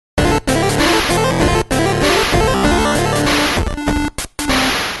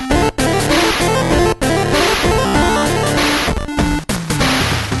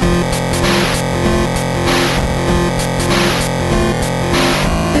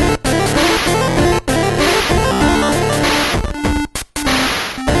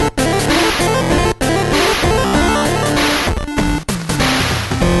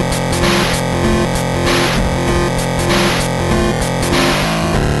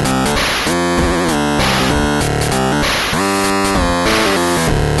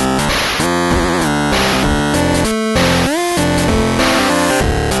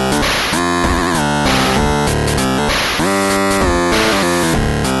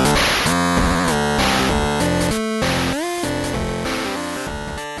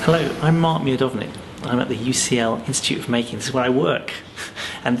Hello, I'm Mark Miodownik. I'm at the UCL Institute of Making. This is where I work.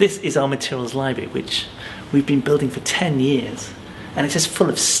 And this is our materials library, which we've been building for 10 years. And it's just full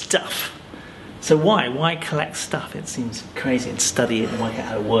of stuff. So why? Why collect stuff? It seems crazy, and study it and work out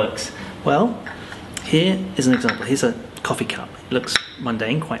how it works. Well, here is an example. Here's a coffee cup. It looks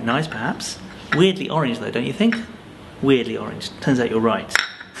mundane, quite nice perhaps. Weirdly orange though, don't you think? Weirdly orange. Turns out you're right.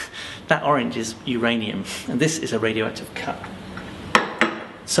 That orange is uranium, and this is a radioactive cup.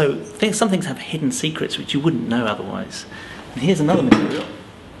 So some things have hidden secrets which you wouldn't know otherwise. And here's another material.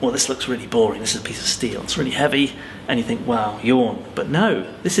 Well, this looks really boring. This is a piece of steel. It's really heavy, and you think, wow, yawn. But no,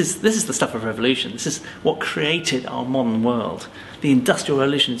 this is the stuff of revolution. This is what created our modern world. The Industrial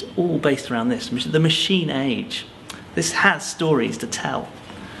Revolution is all based around this. The machine age. This has stories to tell.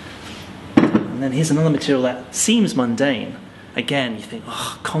 And then here's another material that seems mundane. Again, you think,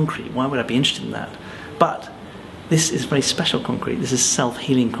 oh, concrete. Why would I be interested in that? But this is very special concrete. This is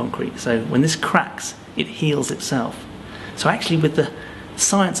self-healing concrete. So when this cracks, it heals itself. So actually with the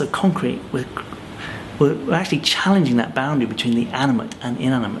science of concrete, we're actually challenging that boundary between the animate and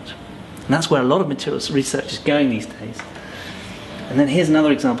inanimate. And that's where a lot of materials research is going these days. And then here's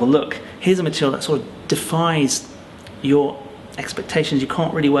another example. Look, here's a material that sort of defies your expectations. You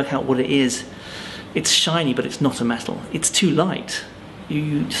can't really work out what it is. It's shiny, but it's not a metal. It's too light.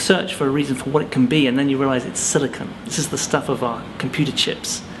 You search for a reason for what it can be, and then you realize it's silicon. This is the stuff of our computer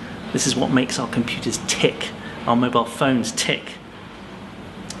chips. This is what makes our computers tick, our mobile phones tick.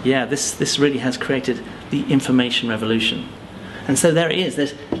 Yeah, this really has created the information revolution. And so there it is.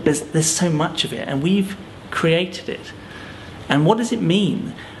 There's so much of it, and we've created it. And what does it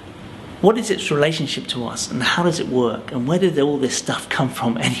mean? What is its relationship to us, and how does it work? And where did all this stuff come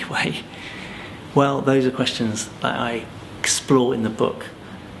from anyway? Well, those are questions that I explore in the book.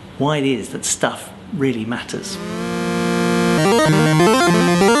 Why it is that stuff really matters.